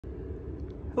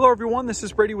Hello everyone, this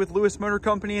is Brady with Lewis Motor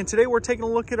Company, and today we're taking a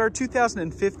look at our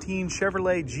 2015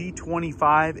 Chevrolet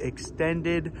G25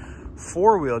 extended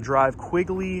four-wheel drive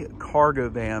Quigley cargo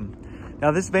van.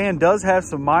 Now this van does have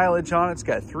some mileage on it. It's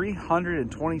got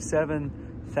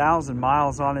 327,000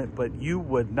 miles on it, but you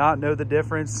would not know the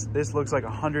difference. This looks like a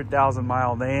 100,000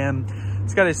 mile van.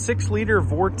 It's got a 6-liter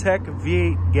Vortec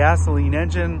V8 gasoline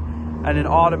engine and an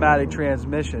automatic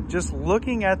transmission. Just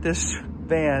looking at this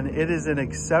van, it is in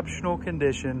exceptional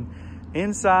condition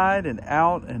inside and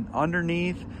out and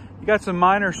underneath. You got some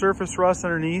minor surface rust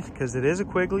underneath because it is a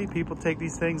Quigley. People take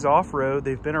these things off-road.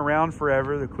 They've been around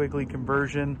forever. The Quigley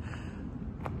conversion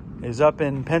is up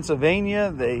in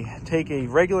Pennsylvania. They take a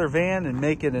regular van and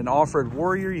make it an off-road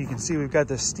warrior. You can see we've got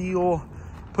the steel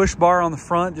push bar on the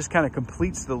front, just kind of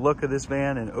completes the look of this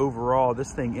van. And overall,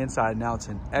 this thing inside and out's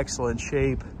in excellent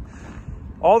shape.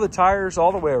 All the tires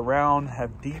all the way around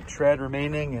have deep tread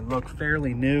remaining and look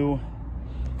fairly new.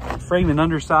 Frame and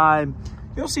underside,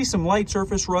 you'll see some light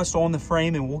surface rust on the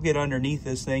frame, and we'll get underneath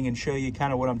this thing and show you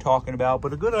kind of what I'm talking about.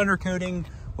 But a good undercoating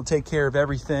will take care of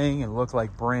everything and look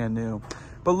like brand new.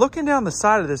 But looking down the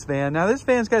side of this van, now this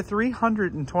van's got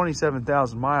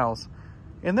 327,000 miles,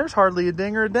 and there's hardly a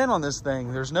ding or a dent on this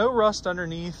thing. There's no rust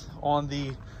underneath on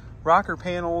the rocker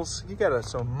panels. You got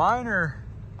some minor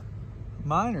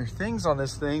things on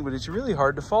this thing, but it's really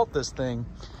hard to fault this thing.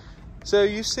 So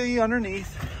you see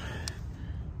underneath,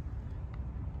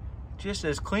 just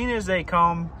as clean as they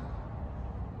come,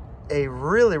 a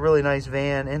really nice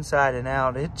van inside and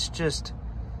out. It's just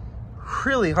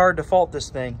really hard to fault this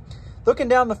thing. Looking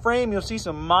down the frame, you'll see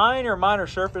some minor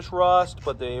surface rust,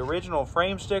 but the original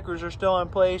frame stickers are still in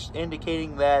place,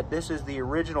 indicating that this is the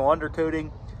original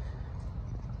undercoating.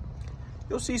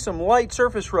 You'll see some light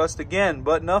surface rust again,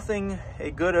 but nothing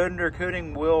a good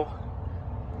undercoating will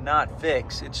not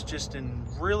fix. It's just in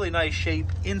really nice shape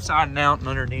inside and out and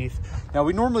underneath. Now,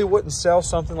 we normally wouldn't sell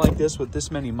something like this with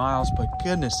this many miles, but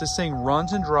goodness, this thing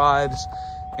runs and drives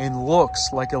and looks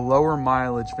like a lower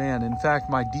mileage van. In fact,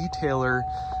 my detailer,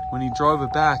 when he drove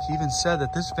it back, he even said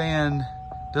that this van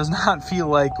does not feel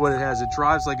like what it has. It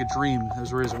drives like a dream.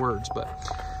 Those were his words. But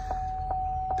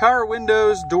power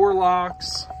windows, door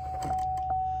locks,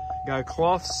 got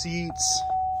cloth seats,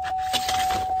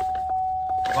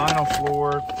 vinyl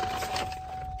floor.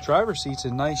 Driver seat's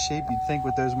in nice shape. You'd think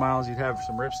with those miles you'd have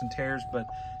some rips and tears, but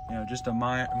you know, just a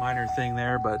minor thing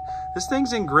there. But this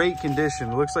thing's in great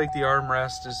condition. It looks like the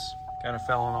armrest is kind of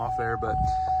falling off there, but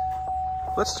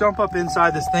let's jump up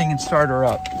inside this thing and start her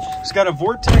up. It's got a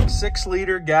Vortec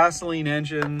 6-liter gasoline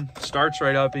engine. Starts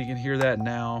right up. You can hear that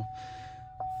now.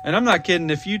 And I'm not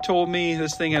kidding. If you told me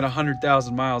this thing had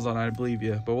 100,000 miles on it, I'd believe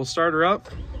you. But we'll start her up.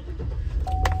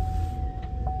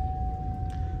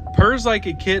 Purrs like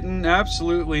a kitten.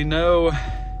 Absolutely no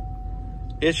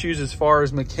issues as far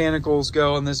as mechanicals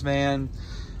go in this van.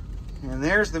 And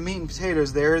there's the meat and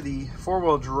potatoes there. The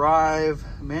four-wheel drive,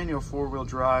 manual four-wheel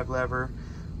drive lever.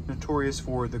 Notorious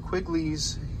for the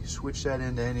Quigleys. You switch that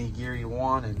into any gear you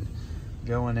want and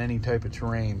go in any type of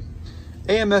terrain.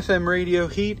 AM/FM radio,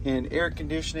 heat and air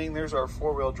conditioning. There's our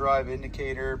four-wheel drive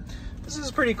indicator. This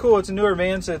is pretty cool. It's a newer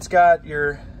van, so it's got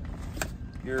your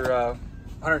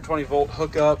 120 volt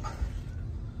hookup.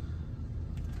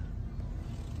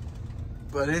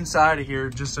 But inside of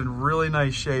here, just in really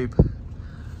nice shape.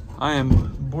 I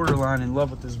am borderline in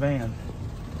love with this van.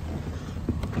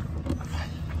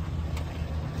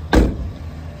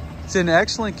 It's in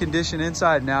excellent condition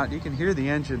inside and out. You can hear the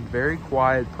engine very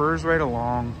quiet, purrs right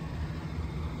along.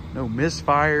 No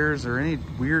misfires or any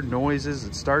weird noises.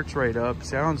 It starts right up.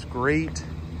 Sounds great.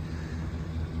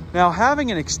 Now, having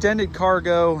an extended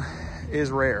cargo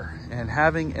is rare, and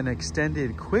having an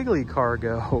extended Quigley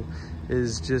cargo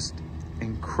is just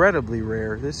incredibly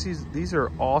rare. These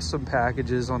are awesome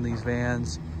packages on these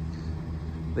vans.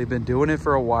 They've been doing it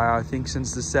for a while, I think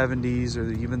since the 70s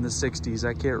or even the 60s.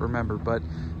 I can't remember, but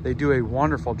they do a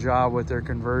wonderful job with their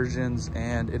conversions,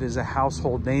 and it is a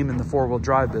household name in the four-wheel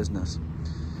drive business.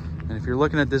 And if you're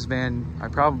looking at this van, I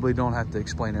probably don't have to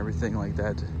explain everything like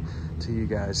that to you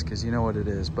guys, because you know what it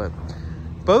is. But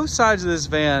both sides of this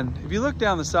van, if you look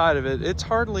down the side of it, it's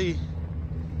hardly,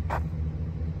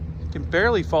 you can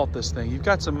barely fault this thing. You've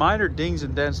got some minor dings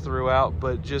and dents throughout,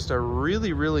 but just a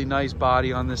really nice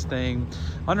body on this thing.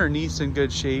 Underneath's in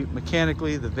good shape.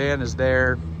 Mechanically, the van is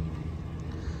there.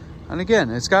 And again,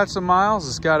 it's got some miles.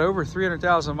 It's got over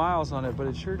 300,000 miles on it, but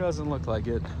it sure doesn't look like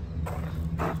it.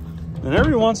 And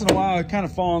every once in a while, I kind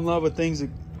of fall in love with things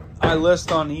that I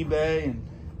list on eBay and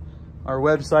our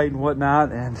website and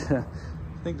whatnot. And I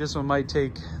think this one might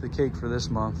take the cake for this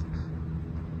month.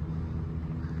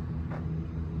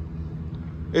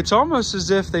 It's almost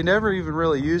as if they never even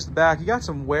really used the back. You got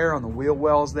some wear on the wheel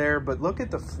wells there, but look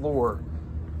at the floor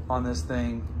on this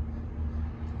thing.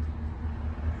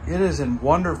 It is in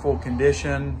wonderful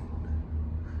condition.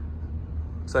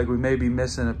 Looks like we may be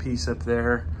missing a piece up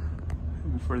there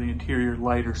for the interior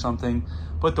light or something,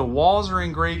 but the walls are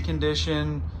in great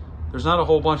condition. There's not a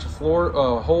whole bunch of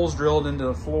holes drilled into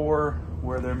the floor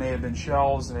where there may have been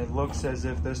shelves, and it looks as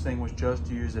if this thing was just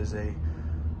used as a,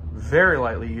 very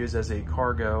lightly used as a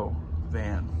cargo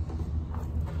van.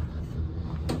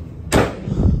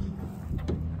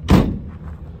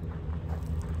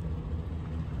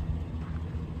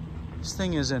 This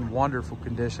thing is in wonderful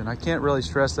condition. I can't really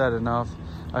stress that enough.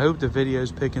 I hope the video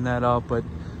is picking that up, but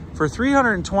for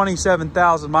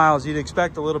 327,000 miles, you'd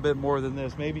expect a little bit more than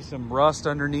this. Maybe some rust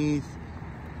underneath,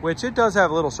 which it does have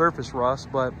a little surface rust,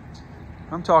 but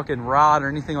I'm talking rot or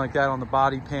anything like that on the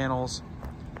body panels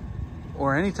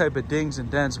or any type of dings and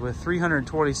dents. With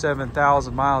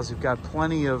 327,000 miles, you've got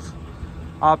plenty of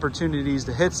opportunities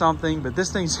to hit something, but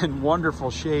this thing's in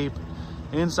wonderful shape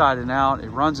inside and out. It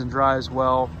runs and drives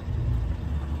well.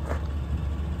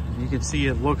 You can see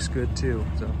it looks good too.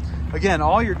 So again,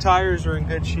 all your tires are in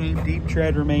good shape, deep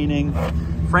tread remaining.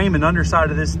 Frame and underside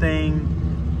of this thing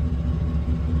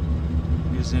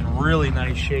is in really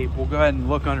nice shape. We'll go ahead and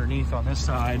look underneath on this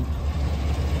side.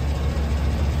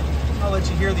 I'll let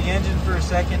you hear the engine for a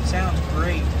second. Sounds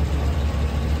great.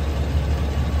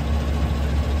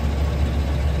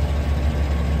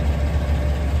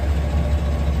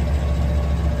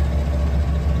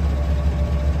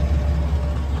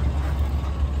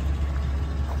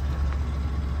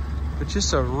 But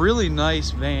just a really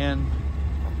nice van.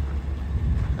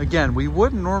 Again, we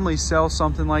wouldn't normally sell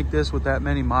something like this with that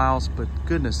many miles, but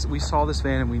goodness, we saw this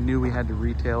van and we knew we had to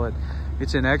retail it.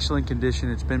 It's in excellent condition.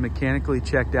 It's been mechanically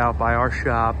checked out by our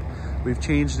shop. We've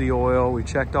changed the oil, we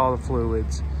checked all the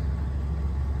fluids,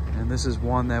 and this is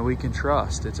one that we can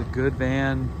trust. It's a good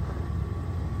van.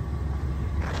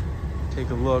 Take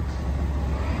a look.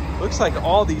 Looks like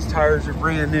all these tires are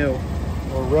brand new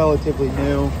or relatively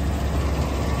new.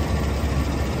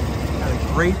 Got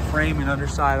a great frame and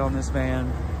underside on this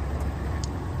van.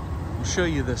 I'll show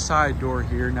you the side door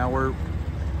here. Now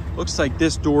looks like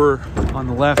this door on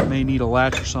the left may need a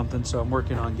latch or something, so I'm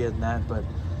working on getting that, but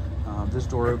this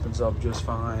door opens up just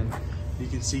fine. You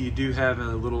can see you do have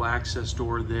a little access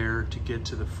door there to get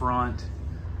to the front,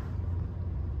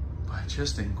 but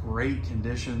just in great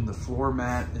condition. The floor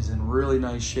mat is in really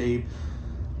nice shape.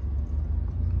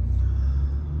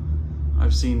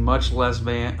 I've seen much less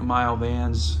mile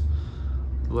vans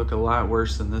look a lot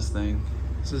worse than this thing.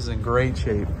 This is in great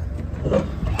shape.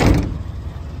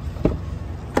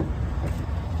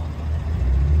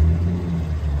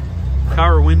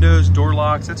 Power windows, door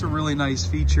locks, that's a really nice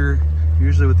feature.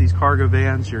 Usually with these cargo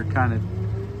vans, you're kind of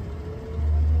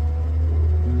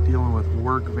dealing with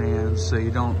work vans, so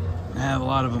you don't have a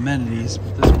lot of amenities,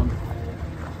 but this one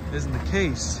isn't the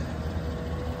case.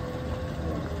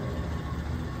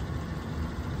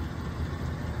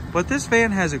 But this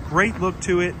van has a great look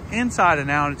to it, inside and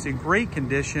out. It's in great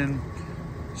condition.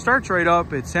 Starts right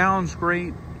up, it sounds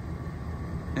great,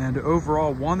 and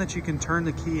overall one that you can turn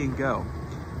the key and go.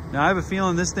 Now I have a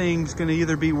feeling this thing's gonna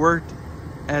either be worked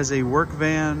as a work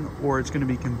van or it's gonna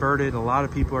be converted. A lot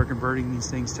of people are converting these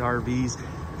things to RVs,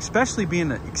 especially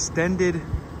being an extended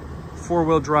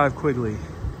four-wheel drive Quigley.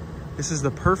 This is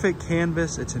the perfect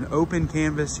canvas. It's an open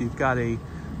canvas. You've got a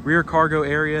rear cargo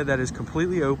area that is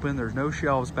completely open. There's no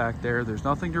shelves back there. There's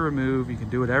nothing to remove. You can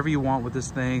do whatever you want with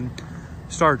this thing.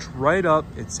 Starts right up.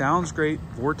 It sounds great.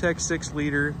 Vortex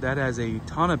 6-liter. That has a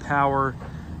ton of power,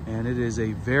 and it is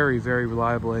a very, very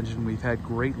reliable engine. We've had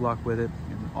great luck with it.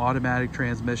 An automatic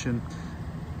transmission,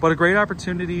 but a great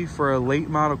opportunity for a late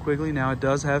model Quigley. Now it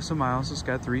does have some miles. It's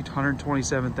got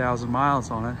 327,000 miles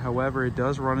on it. However, it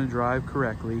does run and drive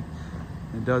correctly.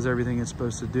 It does everything it's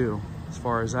supposed to do. As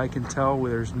far as I can tell,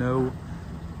 there's no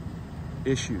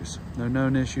issues, no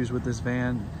known issues with this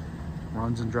van.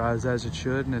 Runs and drives as it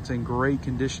should, and it's in great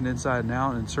condition inside and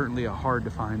out, and certainly a hard to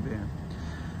find van.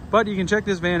 But you can check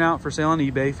this van out for sale on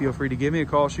eBay. Feel free to give me a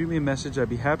call, shoot me a message. I'd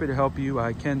be happy to help you.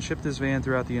 I can ship this van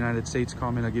throughout the United States.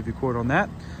 Call me and I'll give you a quote on that.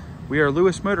 We are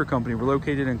Lewis Motor Company. We're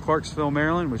located in Clarksville,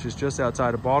 Maryland, which is just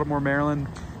outside of Baltimore, Maryland.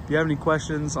 If you have any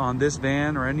questions on this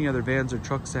van or any other vans or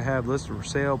trucks I have listed for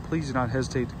sale, please do not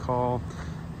hesitate to call.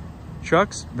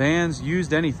 Trucks, vans,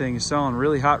 used anything is selling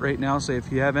really hot right now. So if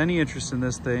you have any interest in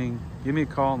this thing, give me a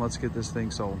call and let's get this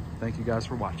thing sold. Thank you guys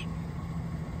for watching.